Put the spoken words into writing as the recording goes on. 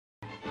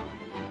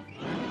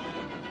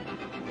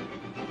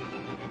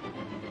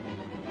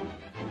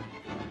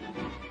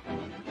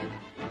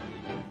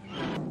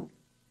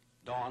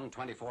Town,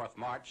 24th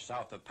March,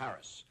 south of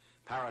Paris.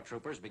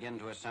 Paratroopers begin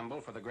to assemble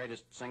for the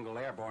greatest single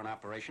airborne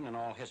operation in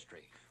all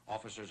history.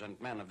 Officers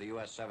and men of the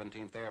U.S.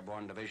 17th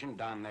Airborne Division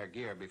don their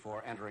gear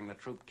before entering the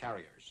troop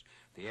carriers.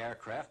 The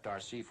aircraft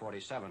are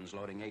C-47s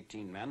loading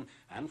 18 men,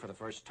 and for the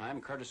first time,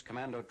 Curtiss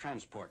Commando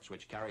transports,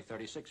 which carry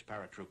 36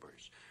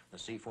 paratroopers. The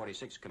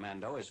C-46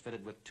 Commando is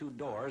fitted with 2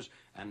 doors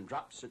and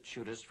drops its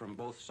shooters from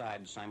both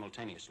sides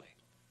simultaneously.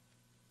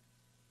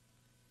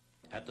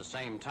 At the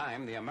same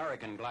time, the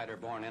American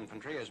glider-borne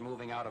infantry is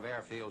moving out of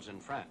airfields in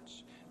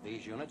France.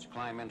 These units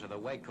climb into the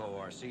Waco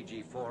or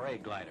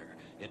CG-4A glider.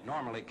 It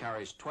normally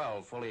carries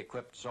 12 fully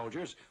equipped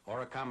soldiers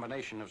or a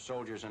combination of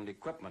soldiers and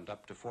equipment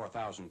up to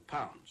 4,000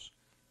 pounds.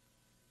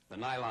 The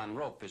nylon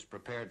rope is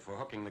prepared for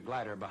hooking the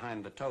glider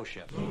behind the tow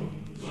ship.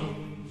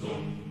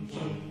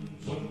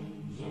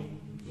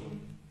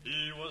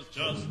 He was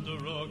just a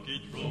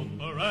rookie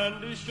trooper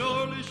and he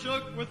surely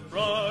shook with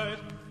pride.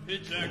 He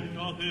checked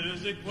all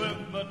his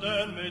equipment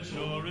and made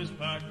sure his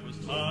pack was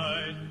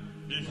tight.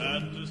 He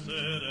had to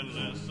sit and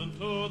listen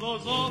to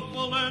those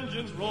awful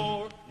engines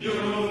roar. You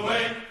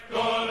ain't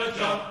gonna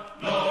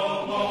jump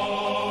no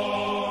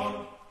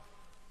more.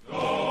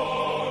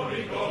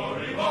 Glory,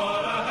 glory,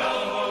 what a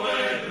hell of a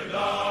way to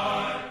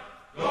die.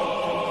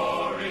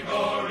 Glory,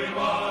 glory,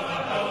 what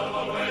a hell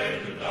of a way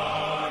to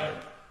die.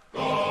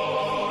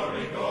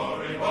 Glory,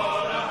 glory,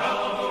 what a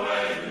hell of a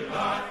way to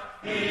die.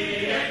 He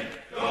ain't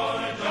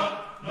gonna jump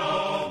no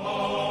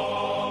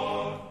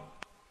more.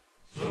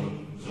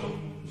 Zoom,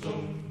 zoom,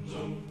 zoom, zoom,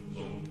 zoom,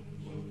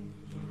 zoom.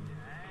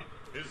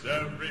 Is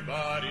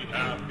everybody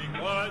happy?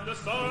 Cried the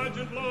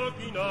sergeant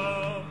looking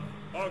up.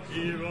 Our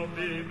hero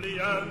feebly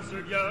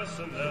answered yes,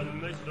 and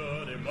then they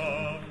stood him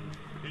up.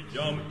 He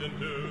jumped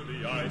into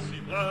the icy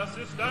blast,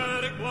 his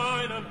static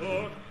line and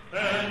hook,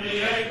 and he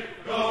ain't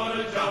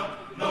gonna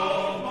jump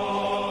no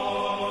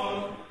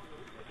more.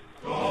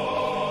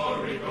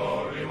 Glory,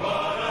 glory,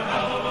 what a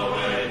hell of a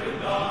way to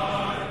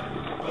die.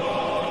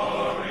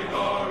 Glory,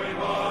 glory,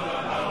 what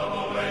a hell of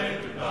a way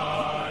to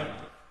die.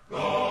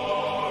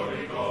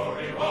 Glory,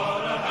 glory,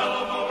 what a hell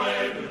of a way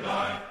to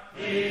die.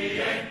 He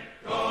ain't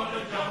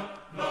gonna jump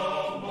no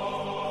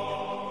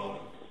more.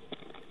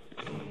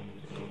 Zoom,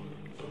 zoom,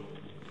 zoom,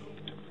 zoom.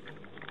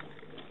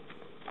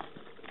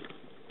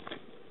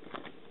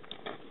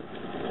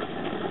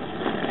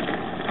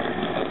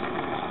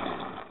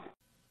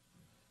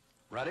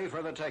 Ready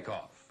for the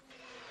takeoff.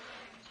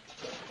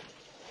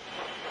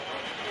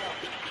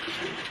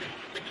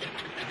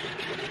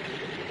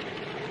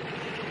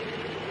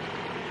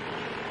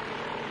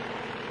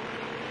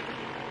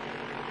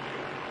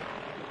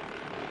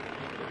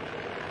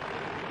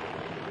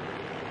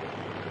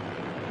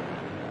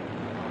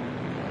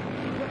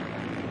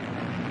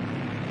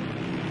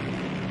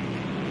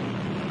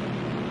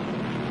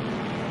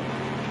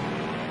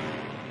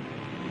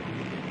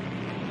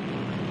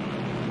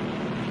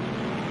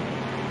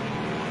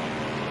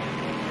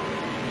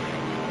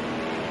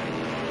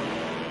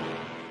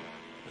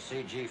 The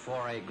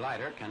CG-4A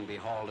glider can be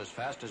hauled as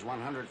fast as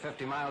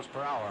 150 miles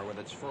per hour with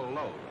its full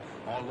load,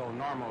 although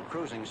normal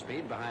cruising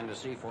speed behind a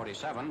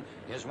C-47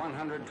 is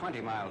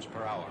 120 miles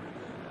per hour.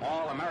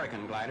 All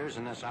American gliders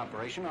in this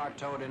operation are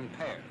towed in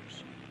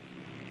pairs.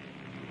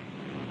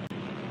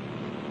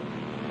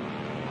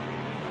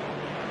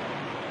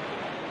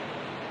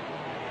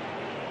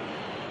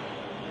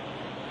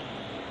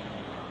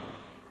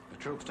 The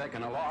troops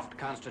taken aloft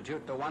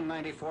constitute the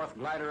 194th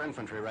Glider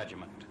Infantry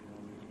Regiment.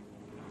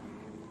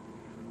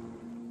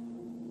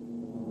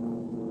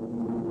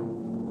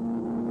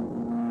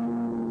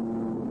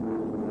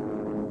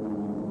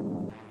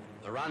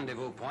 The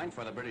rendezvous point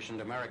for the British and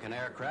American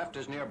aircraft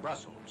is near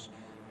Brussels.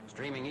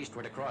 Streaming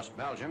eastward across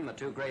Belgium, the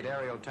 2 great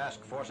aerial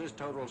task forces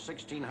total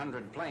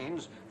 1,600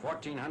 planes,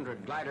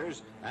 1,400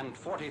 gliders, and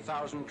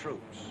 40,000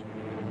 troops.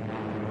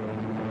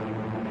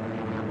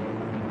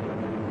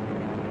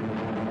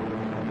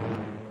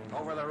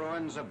 Over the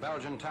ruins of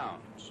Belgian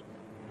towns.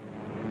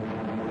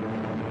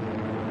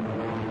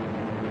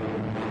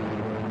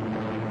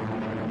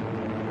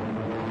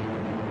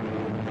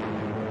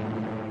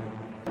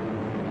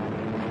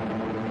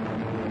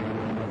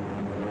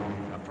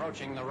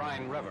 Approaching the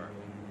Rhine River.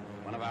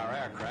 One of our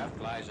aircraft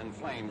lies in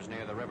flames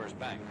near the river's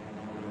bank.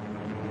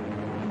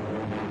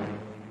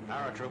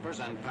 Paratroopers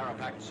and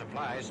parapacked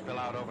supplies spill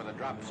out over the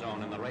drop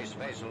zone in the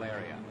Race-Basel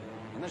area.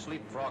 In this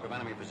leapfrog of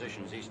enemy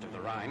positions east of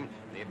the Rhine,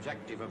 the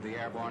objective of the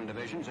airborne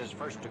divisions is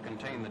first to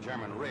contain the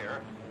German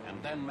rear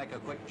and then make a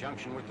quick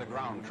junction with the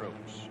ground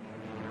troops.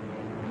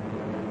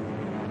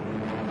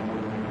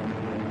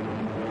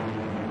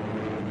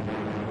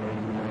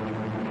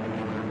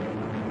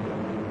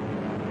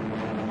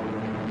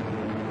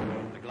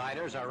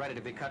 Gliders are ready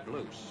to be cut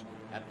loose.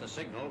 At the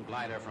signal,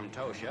 glider from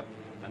tow ship,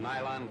 the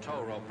nylon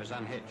tow rope is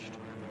unhitched.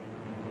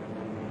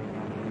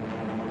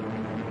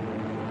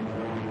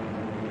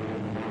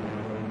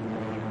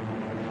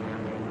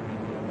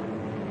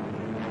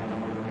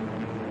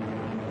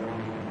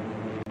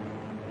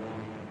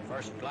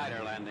 First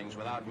glider landings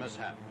without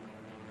mishap.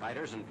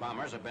 Fighters and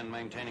bombers have been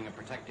maintaining a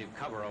protective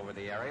cover over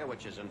the area,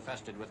 which is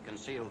infested with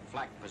concealed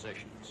flak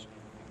positions.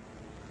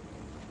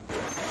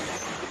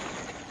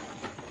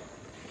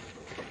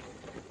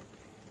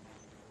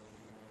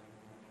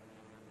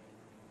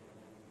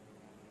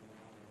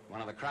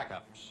 One of the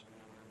crack-ups.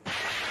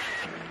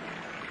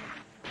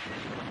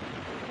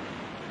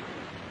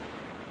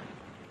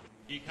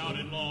 He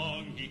counted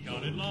long, he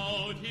counted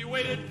loud, he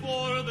waited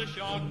for the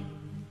shock.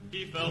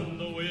 He felt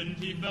the wind,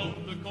 he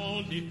felt the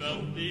cold, he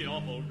felt the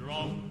awful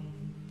drop.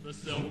 The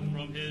silk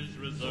from his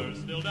reserve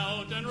spilled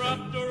out and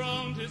wrapped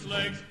around his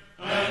legs,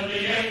 and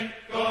he ain't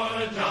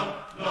gonna jump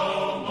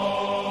no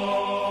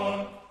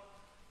more.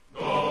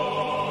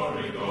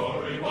 Gory,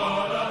 gory,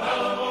 what a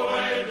hell of a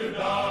way to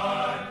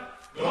die.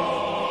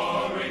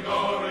 Gory,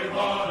 gory,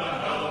 what a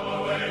hell of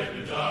a way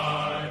to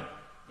die.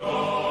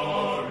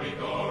 Gory,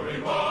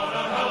 gory, what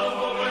a hell of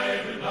a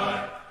way to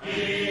die.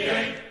 He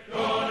ain't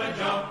gonna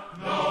jump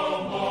no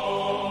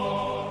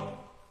more.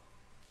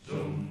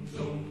 Zoom,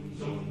 zoom,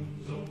 zoom,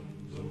 zoom,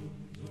 zoom,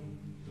 zoom,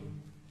 zoom.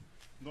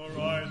 The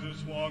riser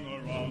swung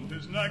around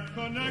his neck,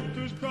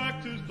 connectors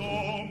cracked his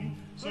dome.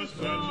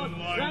 Suspension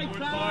lines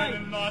were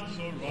tying knots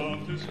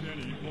around his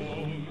skinny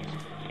bones.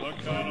 The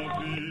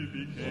canopy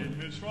became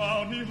his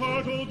shroud, he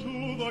hurtled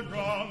to the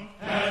ground,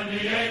 and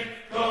he ain't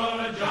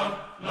gonna jump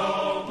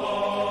no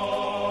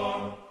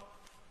more.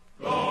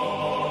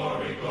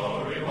 Gory,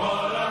 gory,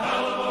 what a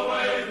hell of a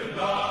way to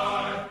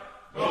die.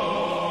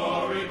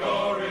 Gory,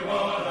 gory,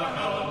 what a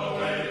hell of a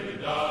way to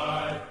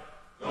die.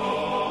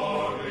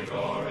 Gory,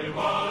 gory,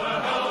 what a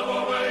hell of a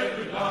way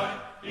to die.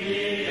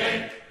 He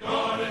ain't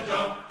gonna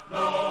jump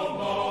no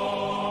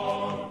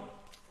more.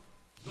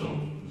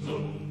 Zoom,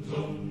 zoom,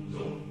 zoom,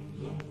 zoom,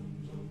 zoom,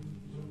 zoom,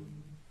 zoom.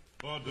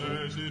 For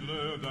days he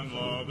lived and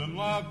loved and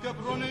laughed,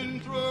 kept running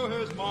through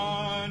his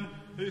mind.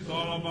 He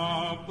thought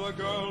about the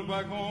girl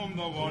back home,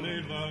 the one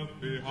he left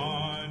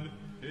behind.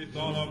 He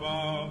thought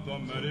about the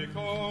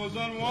medicos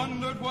and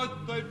wondered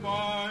what they'd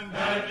find.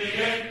 And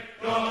he ain't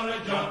gonna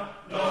jump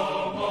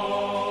no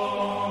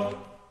more.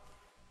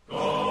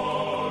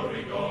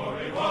 Gory,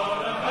 gory,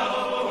 what a hell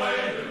of a way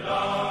to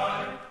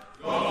die.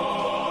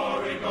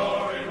 Gory,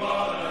 gory,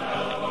 what a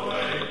hell of a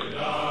way to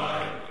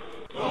die.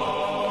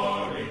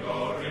 Gory,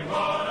 gory,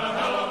 what a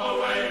hell of a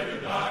way to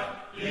die.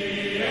 He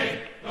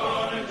ain't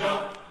gonna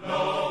jump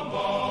no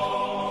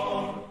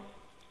more.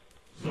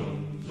 Zoom,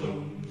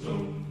 zoom,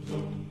 zoom,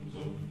 zoom,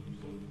 zoom,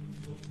 zoom,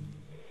 zoom.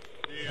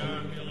 The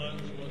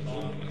ambulance was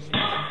on the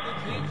spot, the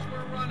jeeps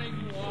were running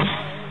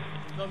wild.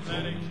 The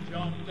medics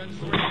jumped and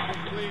screamed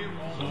with glee,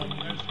 rolled up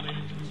their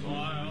sleeves and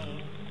smiled.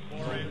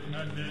 For it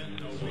had been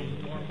a week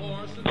or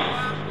more since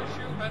last the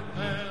shoe had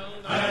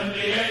failed, and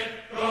he ain't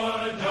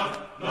gonna jump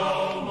no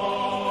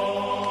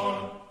more.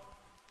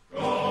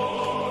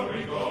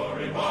 Gory,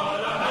 gory, what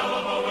a hell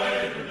of a way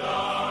to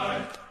die.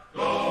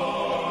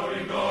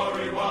 Gory,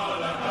 gory,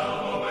 what a hell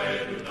of a way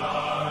to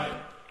die.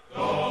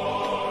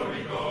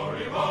 Gory,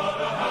 gory,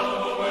 what a hell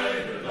of a way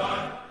to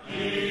die.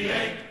 He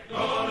ain't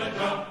gonna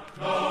jump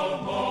no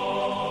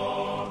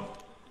more.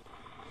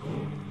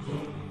 Zoom,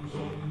 zoom,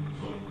 zoom,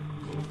 zoom,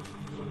 zoom,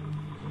 zoom.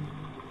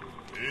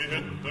 He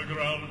hit the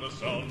ground, the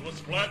sound was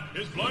flat,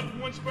 his blood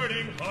went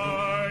spurting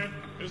high.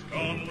 His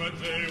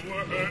comrades, they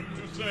were hurt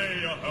to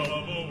say a hell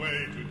of a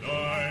way to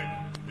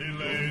die. He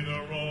lay the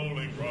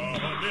rolling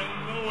ground in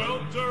the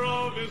welter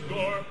of his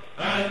gore,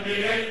 and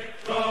he ain't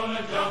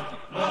gonna jump